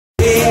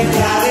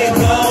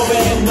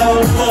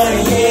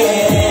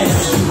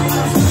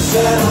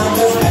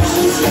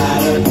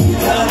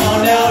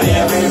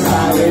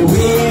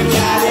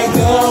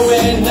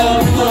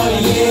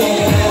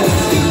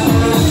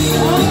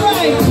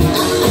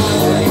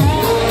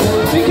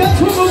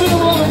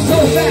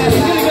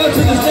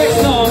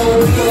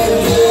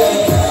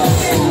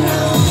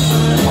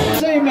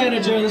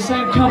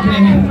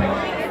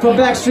from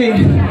Backstreet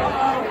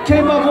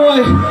came my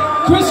boy,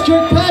 Chris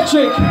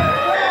Kirkpatrick.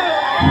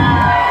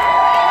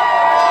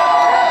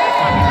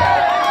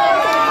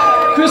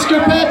 Chris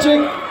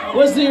Kirkpatrick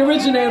was the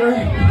originator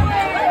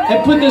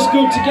and put this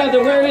group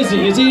together. Where is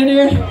he? Is he in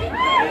here?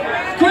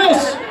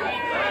 Chris,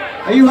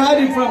 are you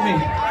hiding from me?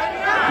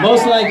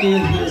 Most likely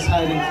he is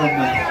hiding from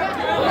me.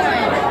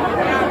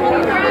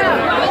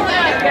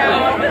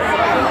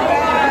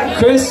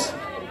 Chris,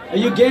 are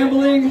you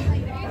gambling?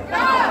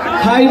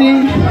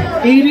 Hiding?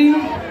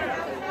 Eating?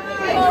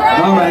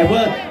 Alright,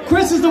 well,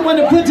 Chris is the one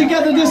that put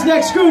together this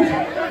next group.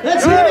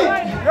 Let's hit it!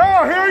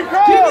 Yo, here he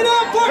comes! Give it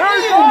up for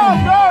NSYNC!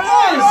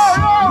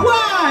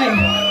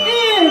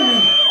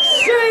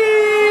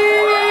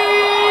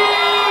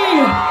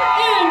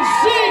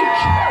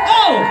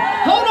 Oh,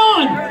 hold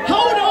on!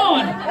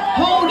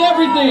 Hold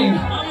everything!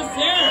 I was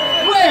there!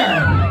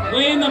 Where?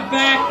 Way in the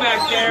back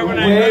there when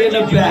I Way heard in the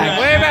you do back. that.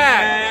 Way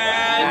back!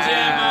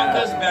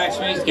 Because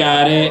Backstreet's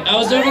got it. I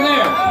was over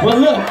there. Well,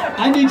 look,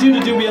 I need you to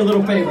do me a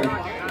little favor.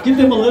 Give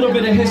them a little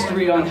bit of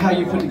history on how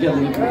you put together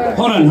the group.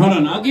 Hold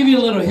on. I'll give you a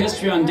little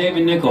history on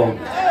David Nickel.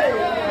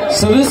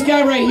 So this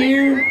guy right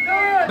here,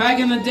 back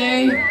in the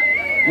day,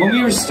 when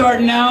we were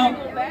starting out,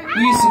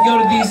 we used to go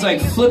to these like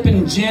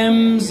flipping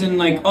gyms and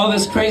like all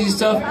this crazy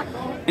stuff.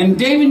 And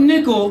David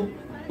Nickel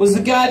was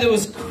the guy that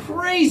was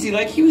crazy.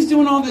 Like he was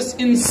doing all this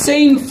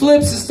insane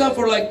flips and stuff.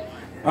 We're like,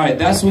 all right,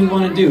 that's what we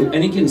want to do.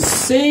 And he can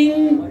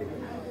sing.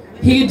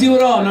 He could do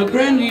it all. Now,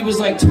 granted, he was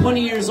like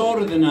 20 years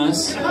older than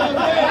us. No,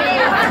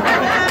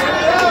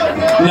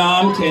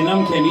 I'm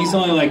kidding. He's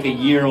only like a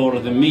year older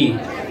than me.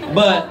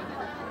 But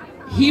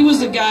he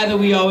was a guy that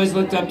we always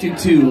looked up to,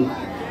 too.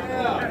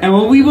 And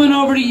when we went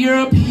over to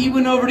Europe, he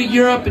went over to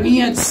Europe, and he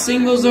had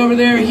singles over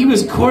there. He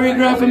was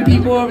choreographing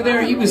people over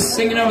there. He was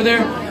singing over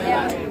there.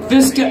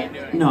 This guy...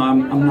 No,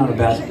 I'm not a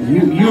basketball.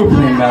 You were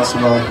playing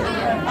basketball.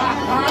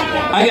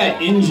 I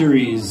got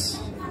injuries.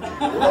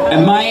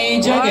 At my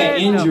age, I got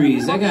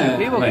injuries. I got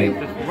like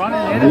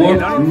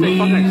warped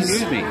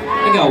knees.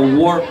 I got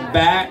warped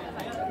back.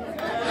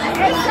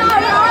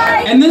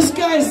 And this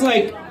guy's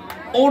like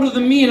older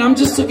than me, and I'm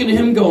just looking at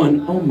him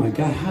going, "Oh my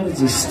God, how does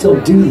he still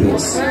do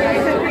this?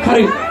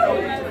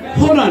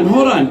 Hold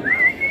on.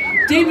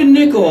 David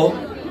Nickel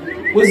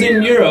was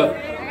in Europe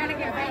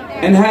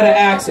and had an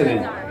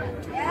accident,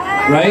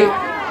 right?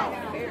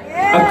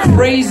 A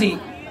crazy.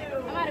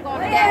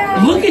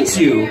 Look at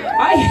you.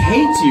 I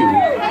hate you.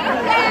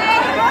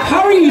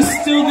 How are you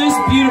still this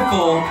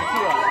beautiful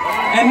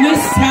and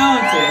this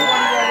talented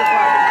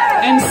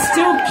and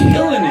still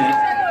killing it?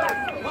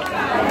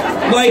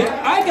 Like,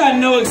 I got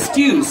no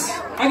excuse.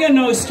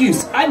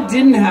 I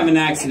didn't have an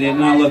accident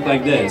and I look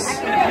like this.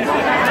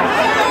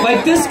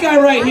 Like, this guy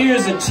right here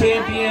is a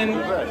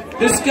champion.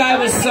 This guy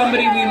was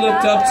somebody we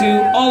looked up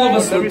to. All of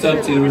us looked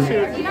up to.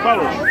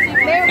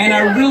 And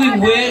I really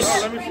wish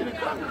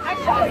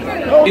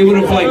it would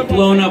have like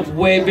blown up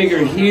way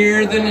bigger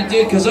here than it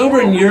did, because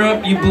over in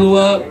Europe you blew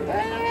up,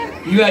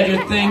 you had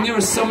your thing. There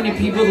were so many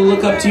people to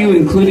look up to you,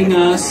 including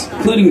us,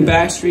 including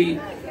Backstreet,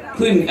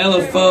 including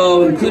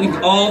LFO, including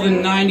all the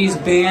 90s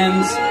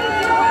bands.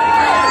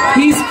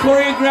 He's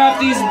choreographed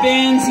these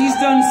bands. He's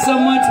done so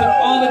much with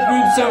all the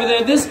groups over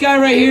there. This guy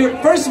right here,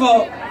 first of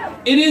all,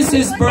 it is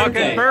his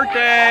birthday. Fucking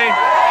birthday!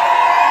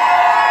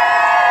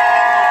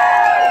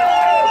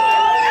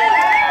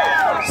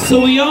 So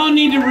we all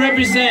need to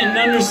represent and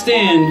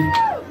understand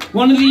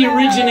one of the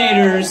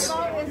originators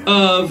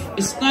of,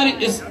 it's the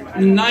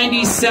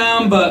 90s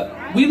sound, but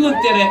we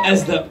looked at it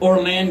as the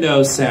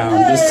Orlando sound,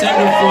 the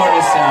Central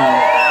Florida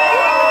sound.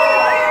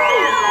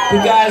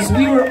 But guys,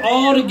 we were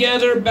all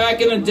together back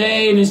in the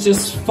day, and it's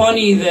just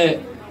funny that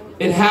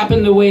it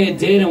happened the way it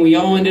did, and we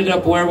all ended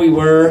up where we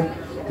were,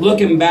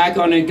 looking back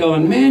on it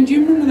going, man, do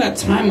you remember that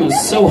time it was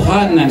so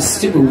hot in that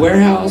stupid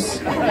warehouse?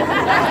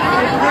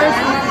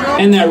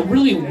 And that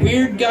really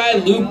weird guy,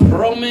 Lou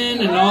Pearlman,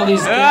 and all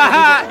these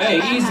guys.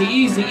 Hey, easy.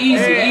 He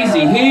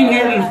ain't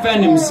here to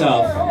defend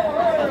himself.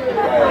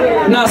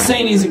 I'm not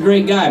saying he's a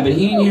great guy, but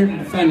he ain't here to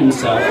defend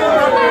himself.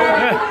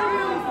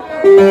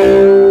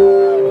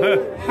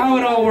 How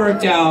it all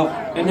worked out,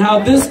 and how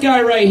this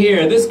guy right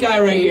here,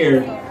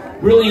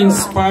 really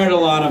inspired a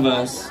lot of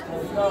us.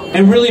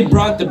 And really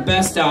brought the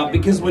best out,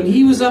 because when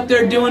he was up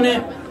there doing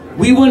it,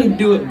 we wouldn't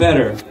do it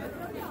better.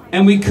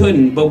 And we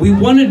couldn't, but we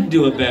wanted to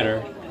do it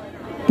better.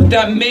 But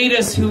that made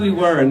us who we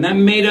were, and that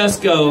made us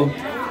go,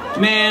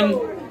 man,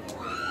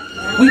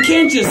 we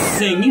can't just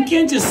sing. You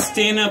can't just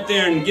stand up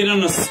there and get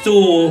on a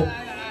stool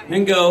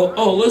and go,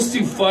 oh, let's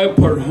do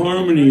 5-part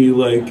harmony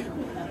like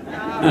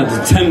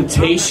the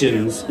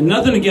Temptations.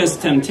 Nothing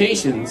against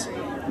Temptations.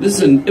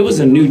 It was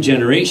a new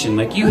generation.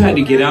 Like, you had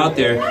to get out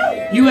there.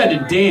 You had to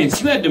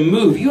dance. You had to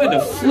move. You had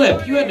to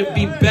flip. You had to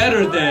be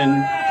better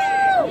than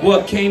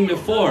what came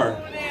before.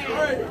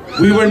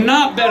 We were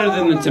not better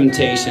than the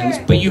Temptations,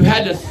 but you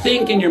had to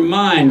think in your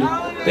mind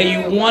that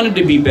you wanted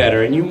to be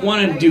better and you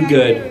wanted to do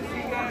good.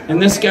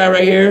 And this guy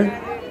right here,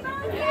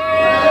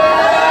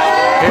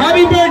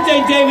 happy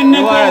birthday, David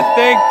Nickel. You want to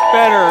think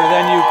better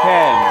than you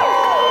can.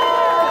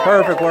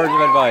 Perfect words of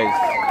advice.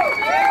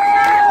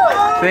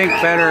 think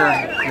better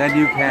than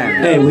you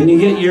can. Hey, when you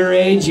get your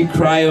age, you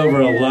cry over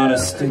a lot of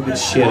stupid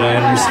shit. I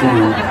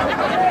understand.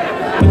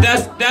 But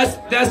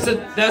that's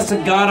the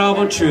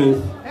god-awful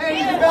truth.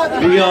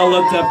 We all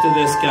looked up to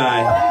this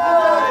guy,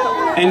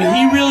 and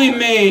he really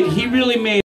made